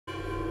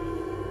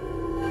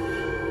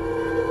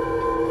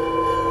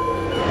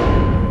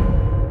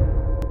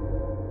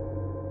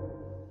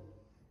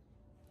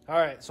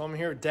right, so I'm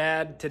here with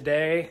Dad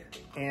today,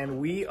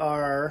 and we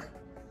are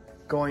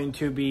going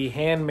to be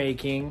hand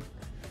making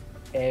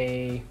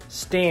a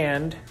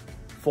stand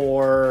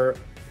for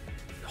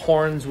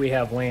horns we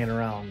have laying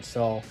around.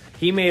 So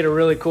he made a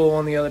really cool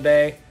one the other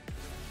day.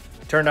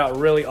 Turned out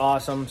really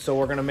awesome. So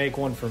we're gonna make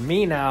one for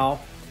me now.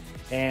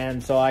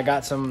 And so I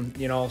got some,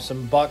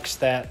 some bucks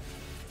that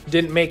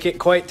didn't make it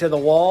quite to the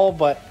wall,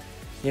 but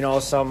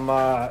some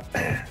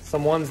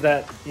ones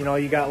that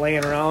you got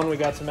laying around. We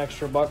got some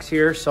extra bucks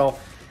here, so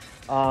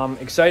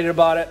excited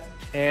about it.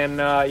 And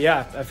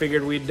yeah, I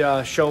figured we'd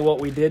show what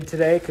we did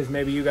today, because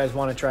maybe you guys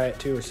want to try it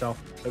too, so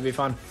it'll be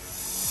fun.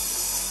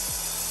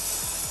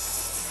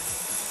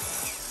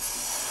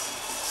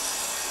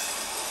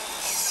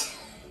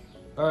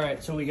 All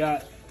right, so we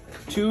got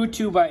two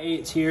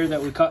 2x8s here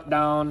that we cut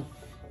down,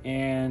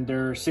 and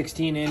they're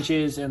 16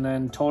 inches, and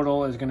then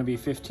total is going to be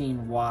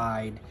 15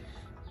 wide.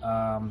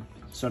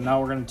 So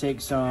now we're going to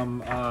take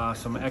some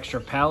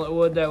extra pallet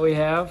wood that we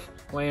have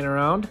laying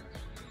around,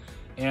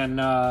 and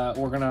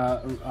we're going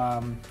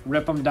to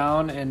rip them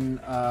down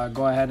and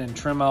go ahead and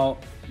trim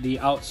out the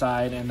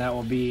outside, and that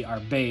will be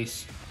our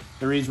base.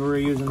 The reason we're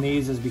using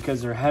these is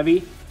because they're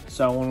heavy,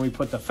 so when we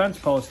put the fence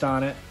post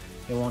on it,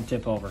 it won't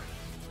tip over.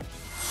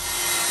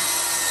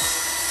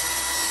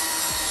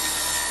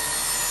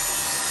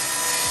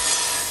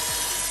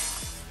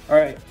 All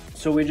right,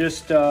 so we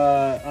just,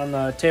 on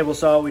the table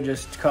saw, we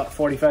just cut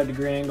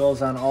 45-degree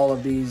angles on all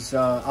of these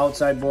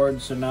outside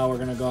boards. So now we're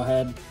gonna go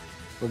ahead,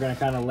 we're gonna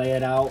kind of lay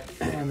it out,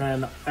 and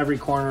then every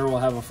corner will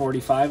have a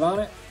 45 on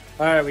it.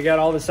 All right, we got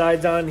all the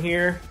sides on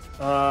here.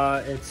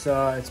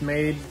 It's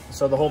made,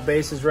 so the whole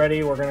base is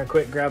ready. We're gonna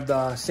quick grab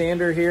the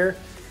sander here,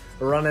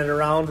 run it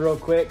around real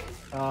quick.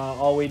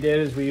 All we did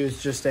is we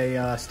used just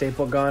a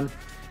staple gun.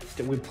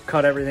 We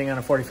cut everything on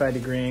a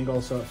 45-degree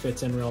angle so it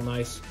fits in real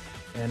nice.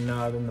 And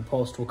then the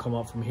post will come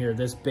up from here.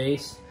 This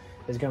base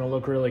is gonna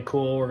look really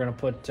cool. We're gonna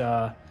put,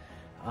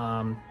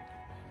 I'll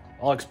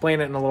explain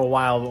it in a little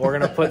while, but we're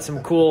gonna put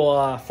some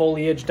cool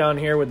foliage down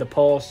here with the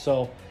post.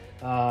 So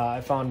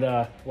I found,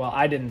 well,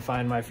 I didn't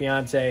find, my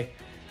fiance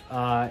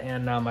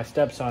and my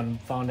stepson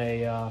found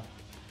a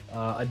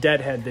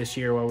deadhead this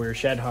year while we were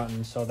shed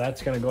hunting. So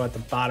that's gonna go at the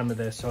bottom of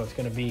this. So it's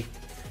gonna be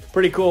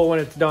pretty cool when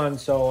it's done.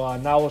 So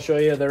now we'll show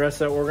you the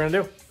rest of what we're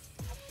gonna do.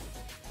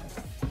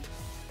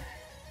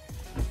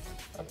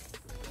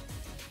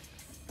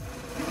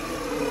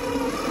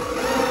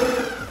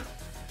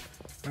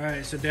 All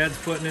right, so Dad's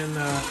putting in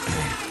the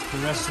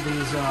rest of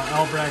these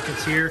L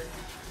brackets here.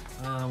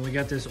 We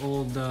got this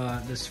old,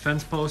 this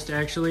fence post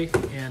actually,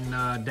 and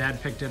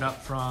Dad picked it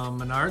up from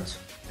Menards.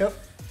 Yep.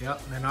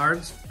 Yep,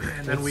 Menards,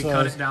 and then we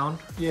cut it down.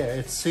 Yeah,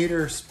 it's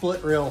cedar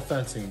split rail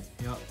fencing.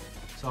 Yep.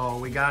 So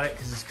we got it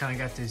because it's kind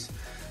of got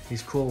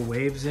these cool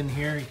waves in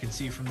here. You can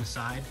see from the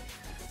side.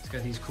 It's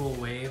got these cool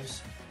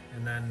waves,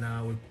 and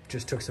then we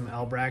just took some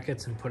L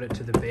brackets and put it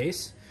to the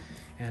base.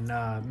 And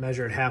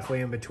measure it halfway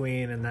in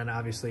between, and then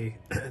obviously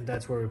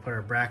that's where we put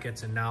our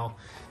brackets. And now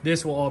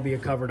this will all be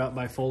covered up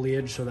by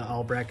foliage, so the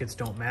L brackets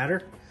don't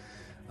matter.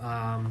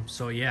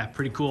 So yeah,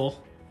 pretty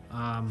cool.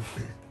 A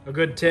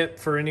good tip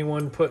for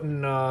anyone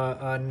putting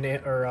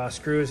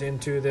screws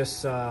into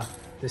this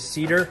this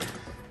cedar: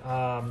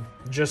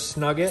 just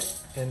snug it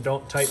and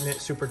don't tighten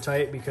it super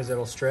tight because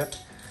it'll strip,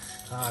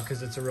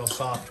 because it's a real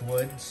soft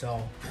wood.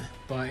 So,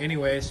 but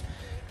anyways,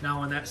 now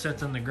when that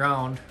sets on the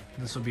ground,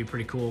 this will be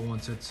pretty cool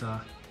once it's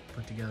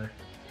put together.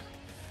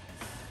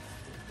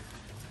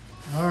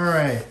 All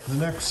right, the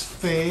next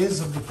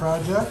phase of the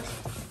project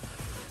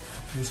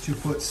is to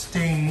put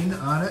stain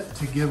on it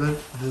to give it,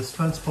 this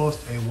fence post,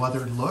 a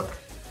weathered look.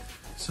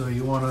 So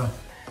you want to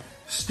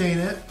stain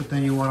it, but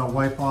then you want to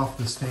wipe off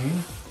the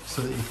stain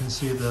so that you can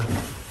see the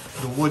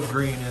wood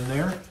grain in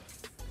there.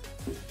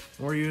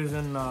 We're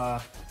using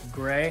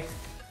gray.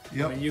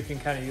 Yep. I mean, you can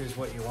kind of use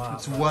what you want.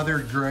 It's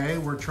weathered gray.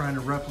 We're trying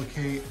to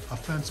replicate a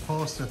fence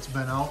post that's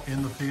been out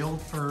in the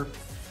field for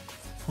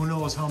who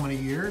knows how many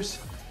years.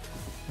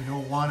 We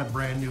don't want a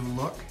brand new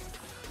look.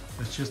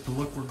 It's just the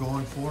look we're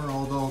going for,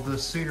 although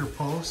this cedar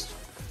post,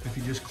 if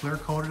you just clear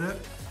coated it,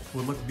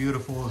 would look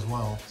beautiful as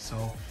well.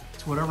 So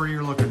it's whatever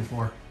you're looking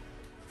for.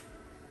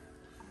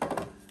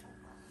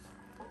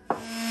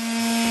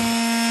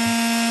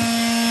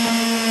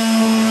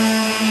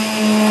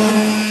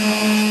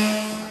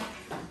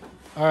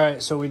 All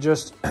right, so we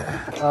just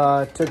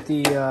took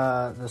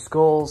the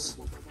skulls,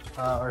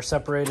 or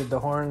separated the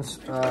horns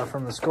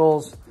from the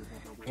skulls,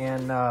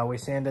 and we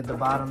sanded the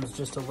bottoms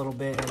just a little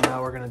bit. And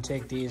now we're gonna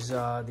take these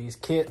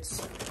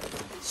kits,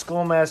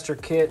 Skullmaster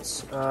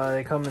kits.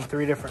 They come in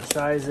 3 different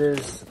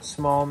sizes: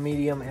 small,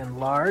 medium, and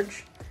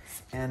large.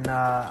 And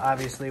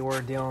obviously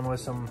we're dealing with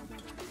some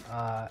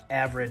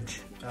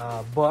average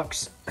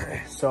bucks,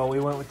 so we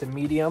went with the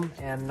medium.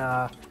 And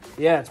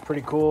yeah, it's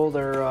pretty cool.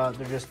 They're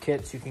just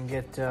kits you can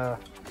get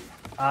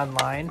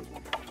online,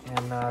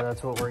 and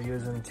that's what we're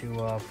using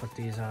to put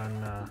these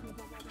on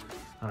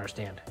our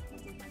stand.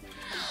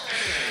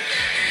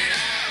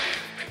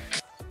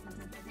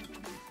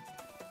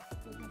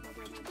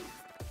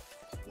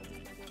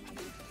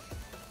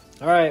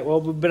 All right, well,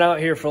 we've been out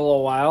here for a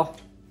little while,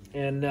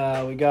 and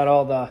we got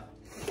all the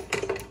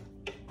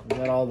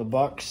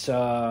bucks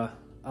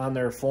on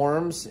their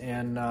forms,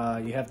 and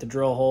you have to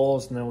drill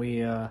holes, and then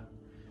we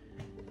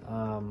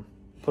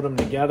put them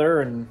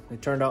together, and they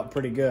turned out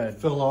pretty good.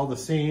 Fill all the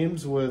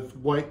seams with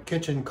white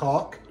kitchen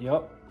caulk.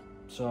 Yep.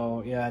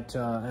 So yeah, it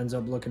ends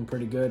up looking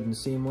pretty good and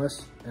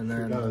seamless, and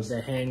then they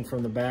hang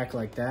from the back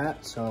like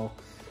that. So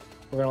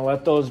we're gonna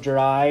let those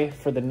dry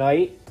for the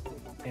night,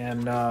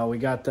 and we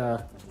got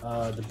the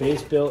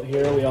base built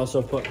here. We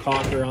also put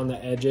caulk around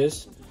the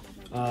edges,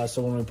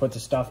 so when we put the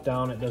stuff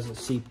down, it doesn't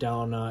seep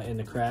down in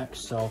the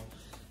cracks. So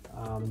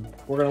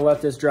we're gonna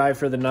let this dry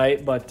for the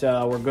night, but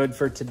we're good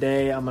for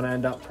today. I'm gonna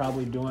end up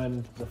probably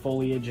doing the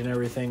foliage and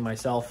everything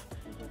myself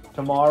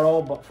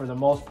tomorrow, but for the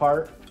most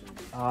part,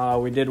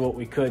 we did what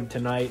we could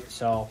tonight.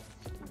 So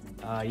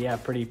yeah,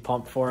 pretty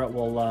pumped for it.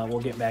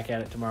 We'll get back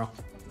at it tomorrow.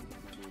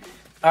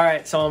 All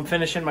right, so I'm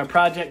finishing my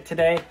project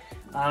today.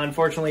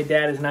 Unfortunately,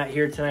 Dad is not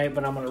here tonight,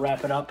 but I'm gonna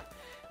wrap it up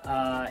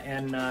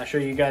and show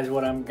you guys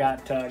what I've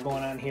got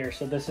going on here.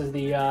 So this is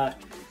the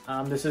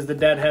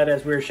deadhead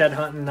as we were shed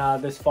hunting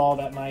this fall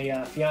that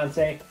my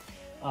fiance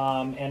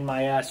and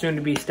my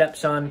soon-to-be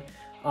stepson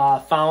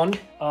found,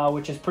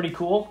 which is pretty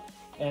cool.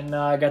 And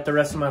I got the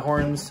rest of my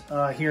horns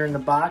here in the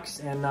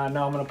box, and now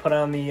I'm going to put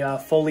on the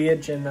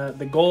foliage, and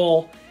the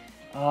goal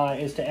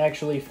is to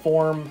actually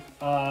form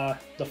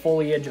the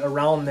foliage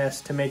around this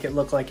to make it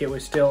look like it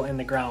was still in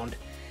the ground.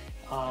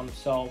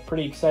 So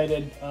pretty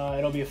excited.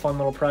 It'll be a fun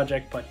little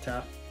project, but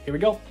here we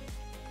go.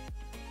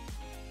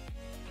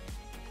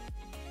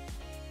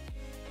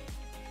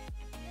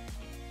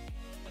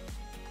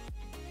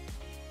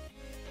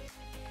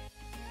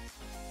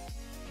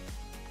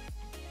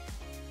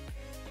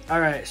 All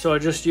right, so I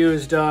just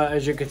used,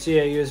 as you can see,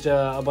 I used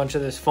a bunch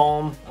of this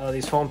foam,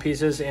 these foam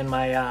pieces in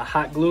my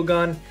hot glue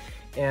gun,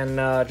 and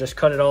just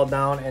cut it all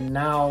down. And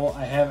now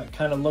I have it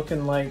kind of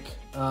looking like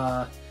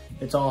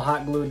it's all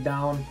hot glued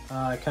down.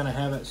 I kind of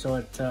have it so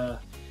it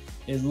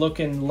is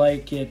looking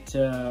like it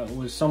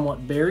was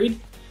somewhat buried,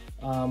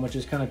 which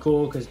is kind of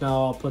cool because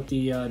now I'll put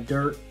the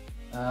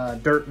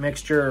dirt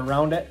mixture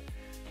around it.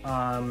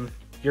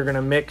 You're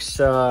gonna mix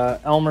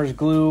Elmer's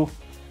glue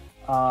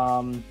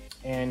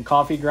and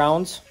coffee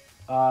grounds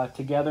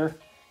together,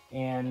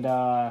 and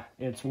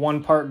it's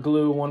 1 part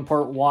glue, 1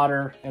 part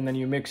water, and then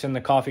you mix in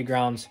the coffee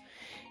grounds,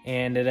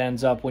 and it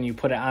ends up, when you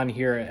put it on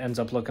here, it ends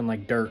up looking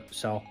like dirt.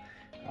 So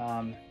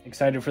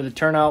excited for the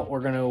turnout. We're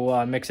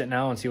gonna mix it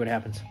now and see what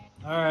happens.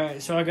 All right,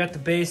 so I got the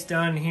base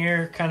done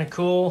here, kind of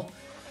cool.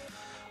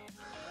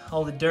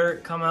 All the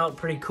dirt come out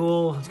pretty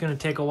cool. It's gonna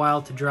take a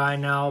while to dry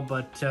now,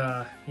 but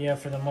yeah,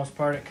 for the most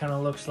part, it kind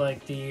of looks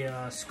like the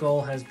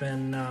skull has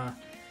been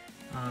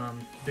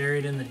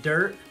buried in the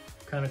dirt.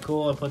 Kind of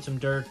cool. I put some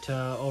dirt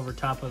over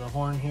top of the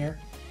horn here,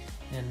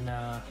 and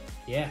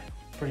yeah,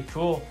 pretty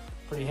cool.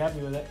 Pretty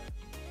happy with it.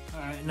 All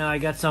right, now I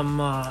got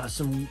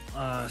some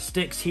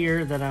sticks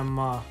here that I'm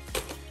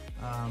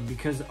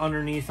because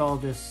underneath all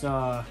this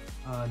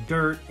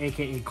dirt,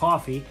 aka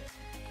coffee,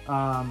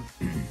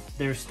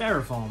 there's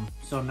styrofoam.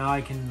 So now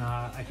I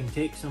can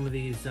take some of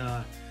these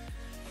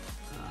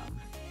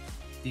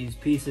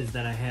pieces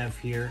that I have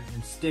here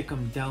and stick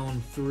them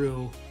down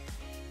through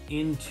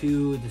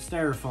into the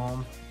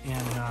styrofoam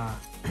and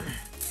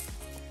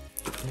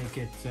make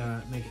it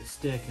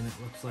stick, and it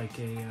looks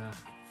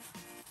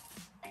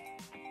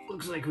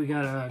like we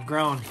got a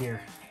ground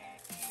here.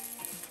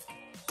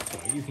 So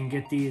you can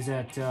get these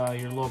at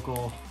your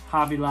local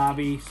Hobby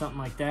Lobby, something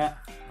like that.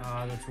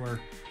 That's where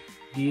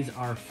these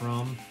are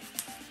from.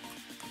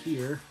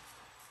 Here.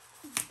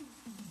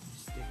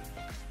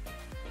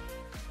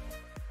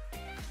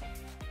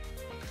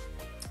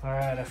 All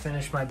right, I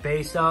finished my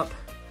base up.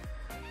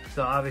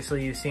 So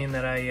obviously you've seen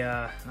that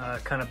I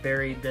kind of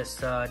buried this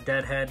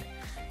deadhead.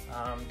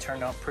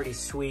 Turned out pretty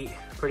sweet.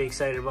 Pretty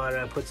excited about it.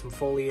 I put some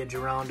foliage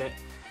around it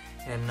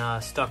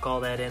and stuck all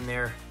that in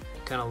there.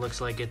 Kind of looks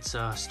like it's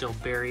still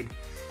buried.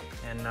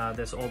 And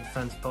this old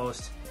fence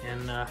post.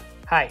 And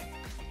hi.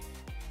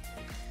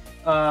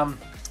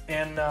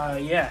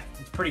 Yeah,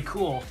 it's pretty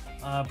cool.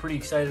 Pretty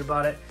excited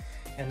about it.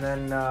 And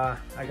then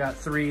I got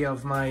 3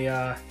 of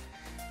my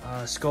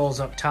skulls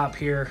up top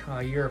here,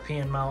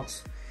 European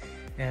mounts.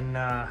 And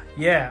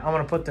yeah, I'm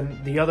gonna put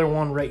the other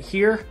one right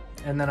here,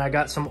 and then I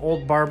got some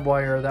old barbed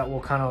wire that will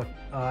kind of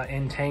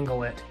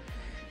entangle it.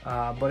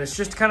 But it's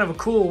just kind of a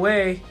cool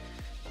way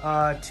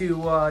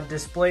to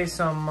display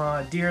some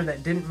deer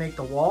that didn't make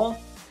the wall.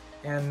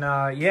 And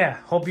yeah,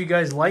 hope you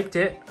guys liked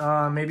it.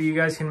 Maybe you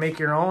guys can make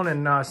your own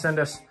and send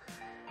us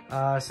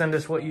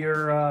what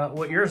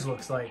yours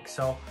looks like.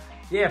 So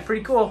yeah,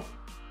 pretty cool.